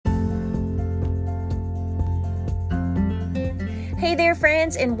Hey there,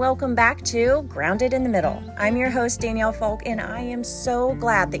 friends, and welcome back to Grounded in the Middle. I'm your host, Danielle Folk, and I am so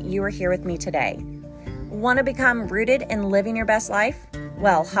glad that you are here with me today. Want to become rooted in living your best life?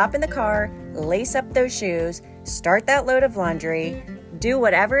 Well, hop in the car, lace up those shoes, start that load of laundry, do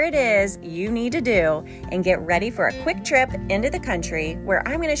whatever it is you need to do, and get ready for a quick trip into the country where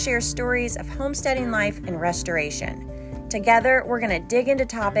I'm going to share stories of homesteading life and restoration. Together, we're going to dig into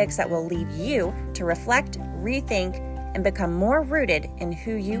topics that will lead you to reflect, rethink, and become more rooted in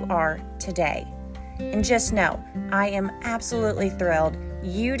who you are today. And just know, I am absolutely thrilled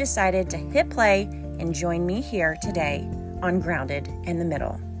you decided to hit play and join me here today on Grounded in the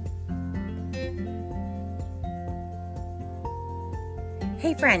Middle.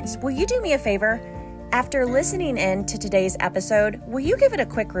 Hey friends, will you do me a favor? After listening in to today's episode, will you give it a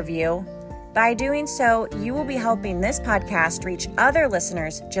quick review? By doing so, you will be helping this podcast reach other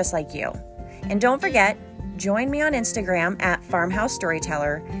listeners just like you. And don't forget, join me on Instagram at Farmhouse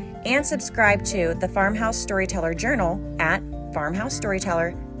Storyteller and subscribe to the Farmhouse Storyteller Journal at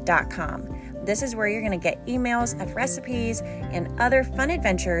farmhousestoryteller.com. This is where you're going to get emails of recipes and other fun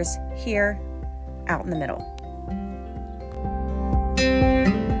adventures here out in the middle.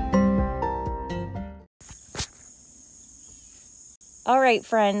 All right,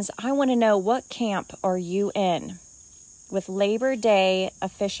 friends, I want to know, what camp are you in? With Labor Day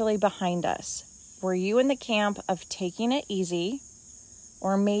officially behind us, were you in the camp of taking it easy?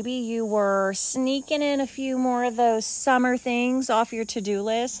 Or maybe you were sneaking in a few more of those summer things off your to-do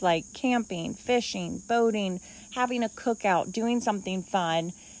list, like camping, fishing, boating, having a cookout, doing something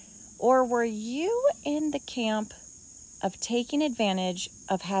fun? Or were you in the camp of taking advantage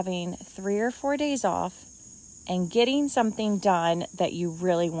of having 3 or 4 days off and getting something done that you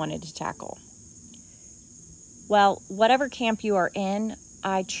really wanted to tackle? Well, whatever camp you are in,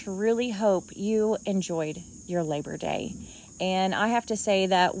 I truly hope you enjoyed your Labor Day. And I have to say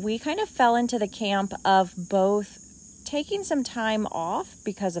that we kind of fell into the camp of both taking some time off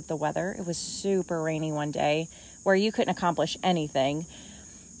because of the weather. It was super rainy one day where you couldn't accomplish anything.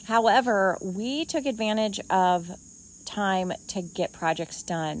 However, we took advantage of time to get projects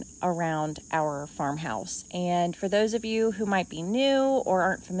done around our farmhouse. And for those of you who might be new or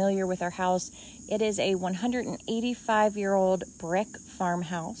aren't familiar with our house, it is a 185-year-old brick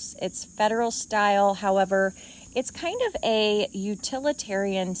farmhouse. It's federal style. However, it's kind of a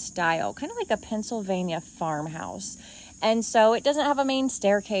utilitarian style, kind of like a Pennsylvania farmhouse. And so it doesn't have a main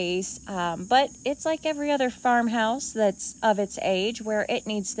staircase, but it's like every other farmhouse that's of its age where it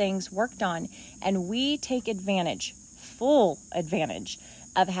needs things worked on. And we take advantage, full advantage,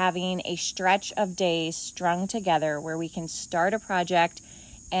 of having a stretch of days strung together where we can start a project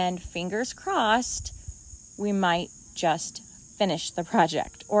and fingers crossed, we might just finish the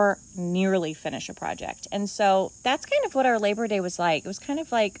project or nearly finish a project. And so that's kind of what our Labor Day was like. It was kind of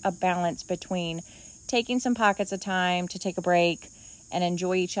like a balance between taking some pockets of time to take a break and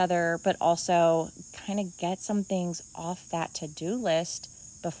enjoy each other, but also kind of get some things off that to-do list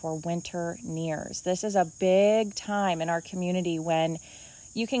before winter nears. This is a big time in our community when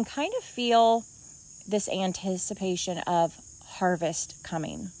you can kind of feel this anticipation of harvest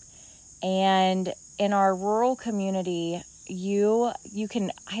coming. And in our rural community, you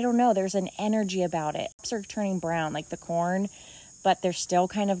can, I don't know, there's an energy about it. Crops are turning brown like the corn, but they're still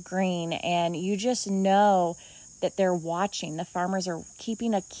kind of green. And you just know that they're watching. The farmers are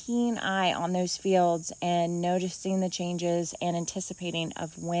keeping a keen eye on those fields and noticing the changes and anticipating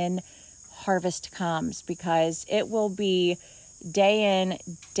of when harvest comes, because it will be day in,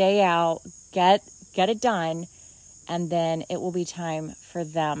 day out, get it done. And then it will be time for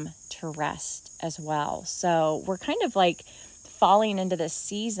them to rest as well. So we're kind of like falling into this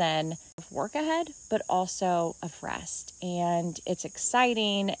season of work ahead, but also of rest. And it's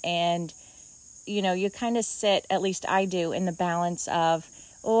exciting. And, you know, you kind of sit, at least I do, in the balance of,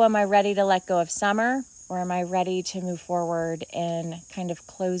 oh, am I ready to let go of summer? Or am I ready to move forward in kind of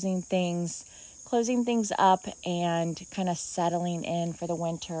closing things up and kind of settling in for the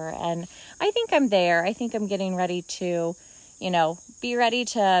winter? And I think I'm there. I think I'm getting ready to, be ready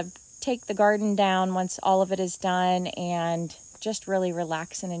to take the garden down once all of it is done and just really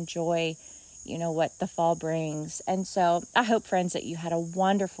relax and enjoy, what the fall brings. And so I hope, friends, that you had a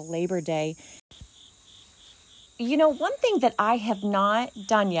wonderful Labor Day. One thing that I have not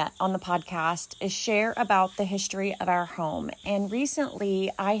done yet on the podcast is share about the history of our home. And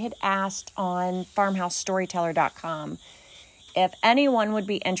recently I had asked on farmhousestoryteller.com if anyone would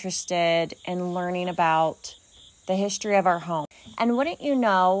be interested in learning about the history of our home. And wouldn't you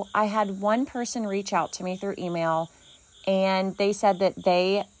know, I had one person reach out to me through email, and they said that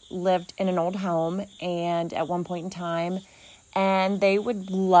they lived in an old home and at one point in time, and they would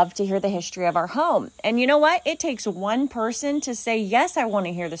love to hear the history of our home. And you know what? It takes one person to say, yes, I want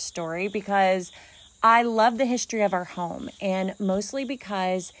to hear the story, because I love the history of our home, and mostly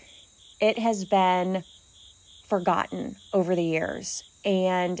because it has been forgotten over the years,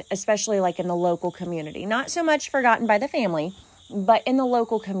 and especially like in the local community. Not so much forgotten by the family, but in the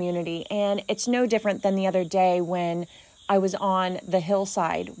local community. And it's no different than the other day when I was on the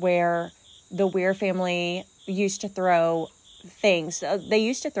hillside where the Weir family used to throw things. They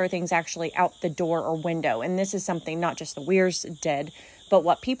used to throw things actually out the door or window. And this is something not just the Weirs did, but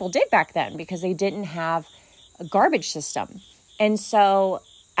what people did back then, because they didn't have a garbage system. And so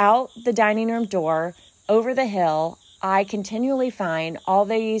out the dining room door, over the hill, I continually find all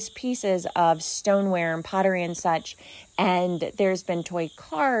these pieces of stoneware and pottery and such. And there's been toy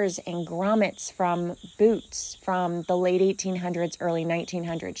cars and grommets from boots from the late 1800s, early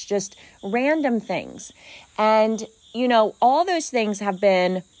 1900s, just random things. And, you know, all those things have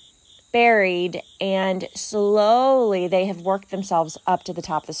been buried, and slowly they have worked themselves up to the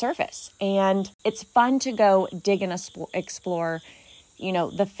top of the surface. And it's fun to go dig and explore, you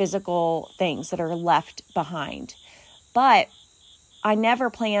know, the physical things that are left behind. But I never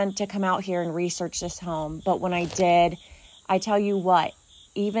planned to come out here and research this home. But when I did, I tell you what,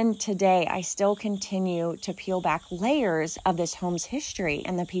 even today, I still continue to peel back layers of this home's history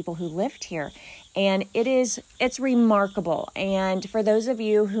and the people who lived here. And it's remarkable. And for those of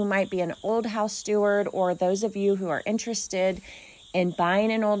you who might be an old house steward, or those of you who are interested in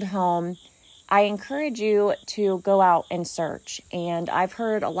buying an old home, I encourage you to go out and search. And I've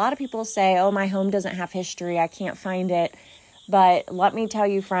heard a lot of people say, oh, my home doesn't have history, I can't find it. But let me tell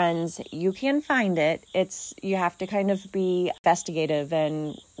you, friends, you can find it. You have to kind of be investigative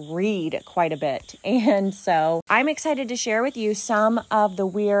and read quite a bit. And so I'm excited to share with you some of the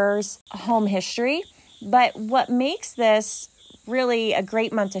Weir's home history. But what makes this really a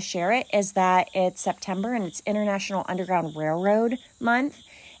great month to share it is that it's September and it's International Underground Railroad Month.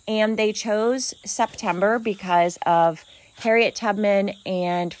 And they chose September because of Harriet Tubman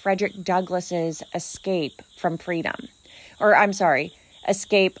and Frederick Douglass's escape from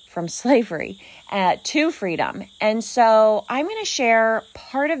slavery to freedom. And so I'm going to share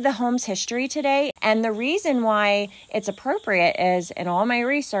part of the home's history today. And the reason why it's appropriate is, in all my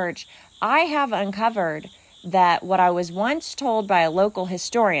research, I have uncovered that what I was once told by a local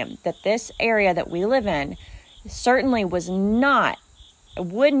historian, that this area that we live in certainly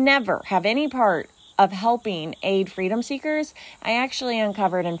would never have any part of helping aid freedom seekers, I actually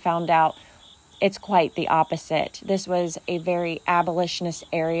uncovered and found out it's quite the opposite. This was a very abolitionist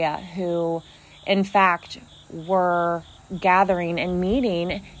area who, in fact, were gathering and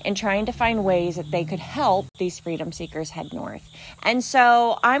meeting and trying to find ways that they could help these freedom seekers head north. And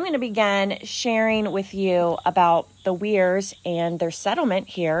so I'm going to begin sharing with you about the Weirs and their settlement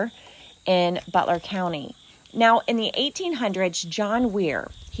here in Butler County. Now, in the 1800s, John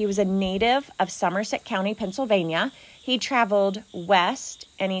Weir, he was a native of Somerset County, Pennsylvania. He traveled west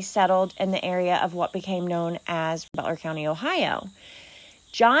and he settled in the area of what became known as Butler County, Ohio.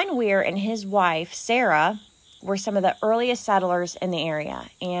 John Weir and his wife, Sarah, were some of the earliest settlers in the area,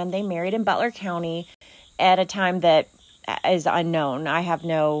 and they married in Butler County at a time that is unknown. I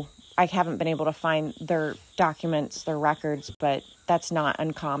haven't been able to find their documents, their records, but that's not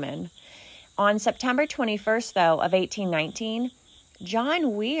uncommon. On September 21st, though, of 1819,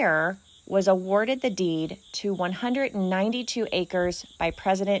 John Weir was awarded the deed to 192 acres by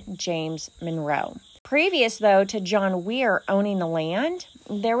President James Monroe. Previous, though, to John Weir owning the land,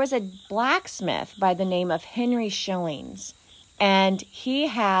 there was a blacksmith by the name of Henry Schillings, and he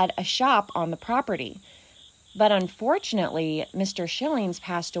had a shop on the property. But unfortunately, Mr. Schillings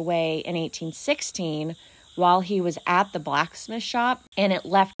passed away in 1816 while he was at the blacksmith shop, and it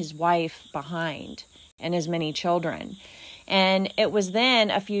left his wife behind and his many children. And it was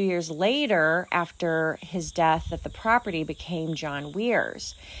then a few years later, after his death, that the property became John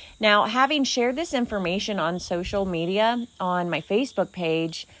Weir's. Now, having shared this information on social media, on my Facebook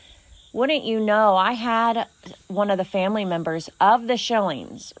page, wouldn't you know, I had one of the family members of the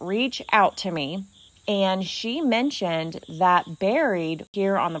Schillings reach out to me, and she mentioned that buried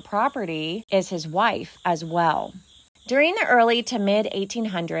here on the property is his wife as well. During the early to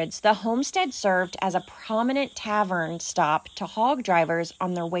mid-1800s, the homestead served as a prominent tavern stop to hog drivers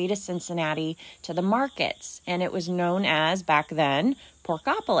on their way to Cincinnati to the markets, and it was known as, back then,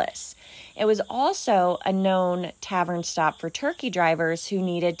 Porkopolis. It was also a known tavern stop for turkey drivers who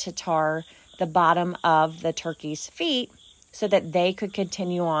needed to tar the bottom of the turkey's feet so that they could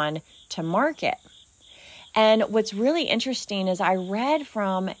continue on to market. And what's really interesting is I read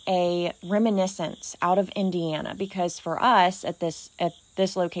from a reminiscence out of Indiana, because for us at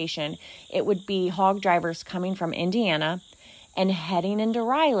this location, it would be hog drivers coming from Indiana and heading into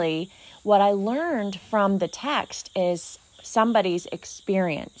Riley. What I learned from the text is somebody's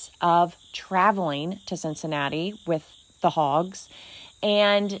experience of traveling to Cincinnati with the hogs,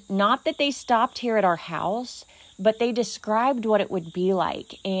 and not that they stopped here at our house, but they described what it would be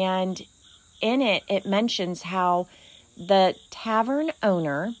like. And in it, it mentions how the tavern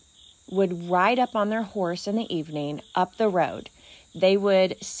owner would ride up on their horse in the evening up the road. They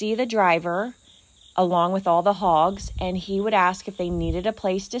would see the driver along with all the hogs, and he would ask if they needed a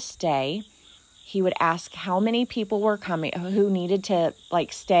place to stay. He would ask how many people were coming, who needed to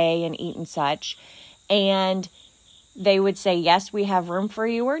stay and eat and such. And they would say, yes, we have room for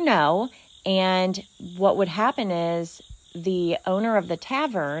you, or no. And what would happen is the owner of the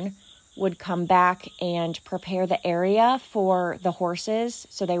tavern would come back and prepare the area for the horses.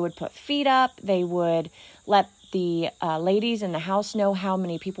 So they would put feed up. They would let the ladies in the house know how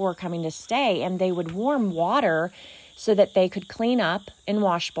many people were coming to stay, and they would warm water so that they could clean up in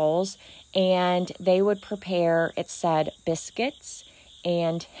wash bowls, and they would prepare, it said, biscuits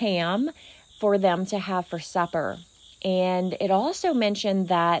and ham for them to have for supper. And it also mentioned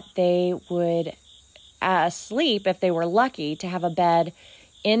that they would sleep, if they were lucky, to have a bed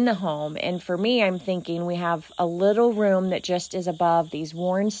in the home. And for me, I'm thinking we have a little room that just is above these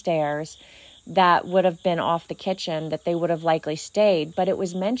worn stairs that would have been off the kitchen, that they would have likely stayed. But it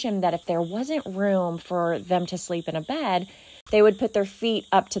was mentioned that if there wasn't room for them to sleep in a bed, they would put their feet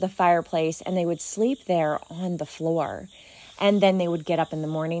up to the fireplace and they would sleep there on the floor. And then they would get up in the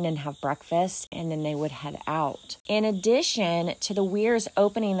morning and have breakfast, and then they would head out. In addition to the Weirs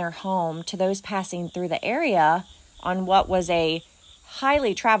opening their home to those passing through the area on what was a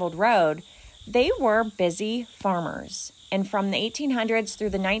highly traveled road, they were busy farmers. And from the 1800s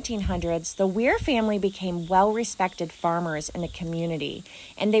through the 1900s, the Weir family became well-respected farmers in the community,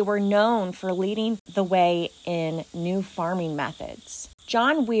 and they were known for leading the way in new farming methods.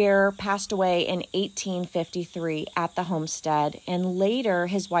 John Weir passed away in 1853 at the homestead, and later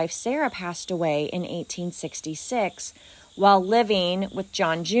his wife Sarah passed away in 1866 while living with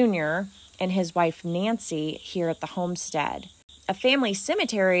John Jr. and his wife Nancy here at the homestead. A family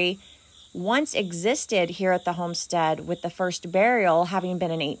cemetery once existed here at the homestead, with the first burial having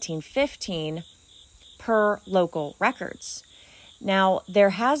been in 1815 per local records. Now,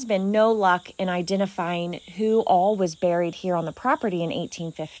 there has been no luck in identifying who all was buried here on the property in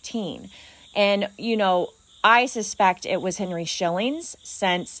 1815. And, I suspect it was Henry Schillings,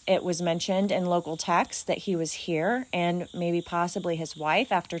 since it was mentioned in local texts that he was here, and maybe possibly his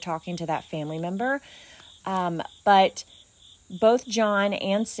wife after talking to that family member. But both John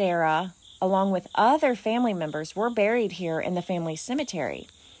and Sarah, along with other family members, were buried here in the family cemetery.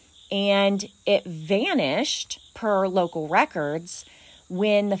 And it vanished, per local records,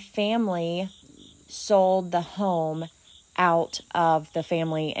 when the family sold the home out of the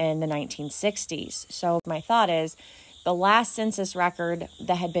family in the 1960s. So my thought is, the last census record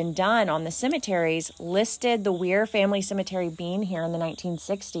that had been done on the cemeteries listed the Weir family cemetery being here in the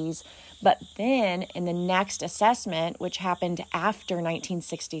 1960s, but then in the next assessment, which happened after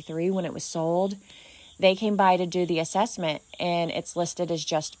 1963 when it was sold, they came by to do the assessment, and it's listed as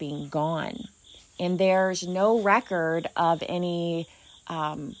just being gone. And there's no record of anything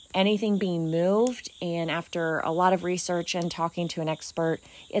being moved. And after a lot of research and talking to an expert,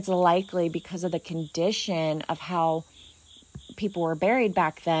 it's likely because of the condition of how people were buried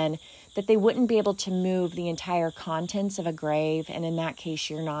back then that they wouldn't be able to move the entire contents of a grave, and in that case,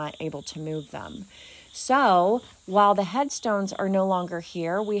 you're not able to move them. So while the headstones are no longer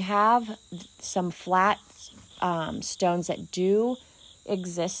here, we have some flat stones that do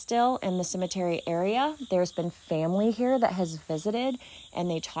exist still in the cemetery area. There's been family here that has visited, and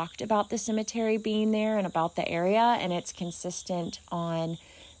they talked about the cemetery being there and about the area, and it's consistent on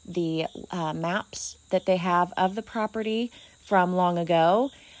the maps that they have of the property from long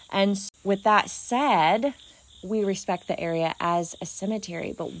ago. And with that said, we respect the area as a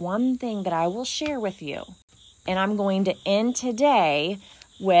cemetery. But one thing that I will share with you, and I'm going to end today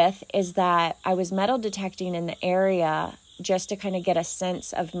with, is that I was metal detecting in the area just to kind of get a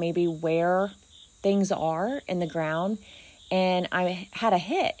sense of maybe where things are in the ground. And I had a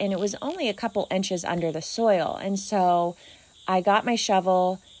hit, and it was only a couple inches under the soil. And so I got my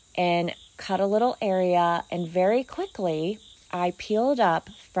shovel and cut a little area, and very quickly I peeled up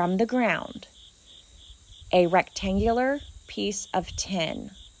from the ground a rectangular piece of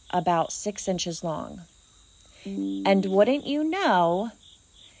tin about 6 inches long. And wouldn't you know,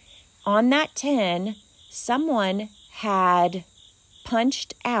 on that tin, someone had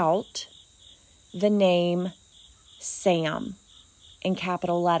punched out the name Sam in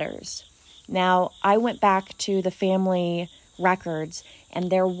capital letters. Now, I went back to the family records,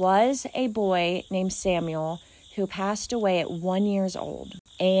 and there was a boy named Samuel who passed away at 1 year old.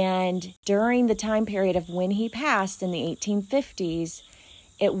 And during the time period of when he passed in the 1850s,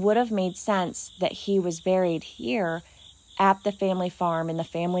 it would have made sense that he was buried here at the family farm in the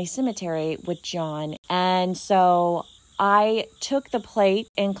family cemetery with John. And so I took the plate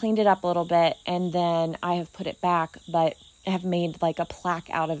and cleaned it up a little bit, and then I have put it back, but have made like a plaque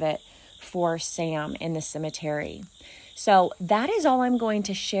out of it for Sam in the cemetery. So that is all I'm going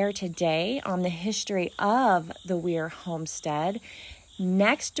to share today on the history of the Weir homestead.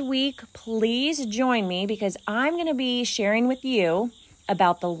 Next week, please join me because I'm going to be sharing with you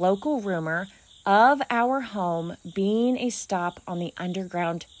about the local rumor of our home being a stop on the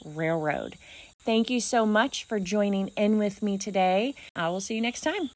Underground Railroad. Thank you so much for joining in with me today. I will see you next time.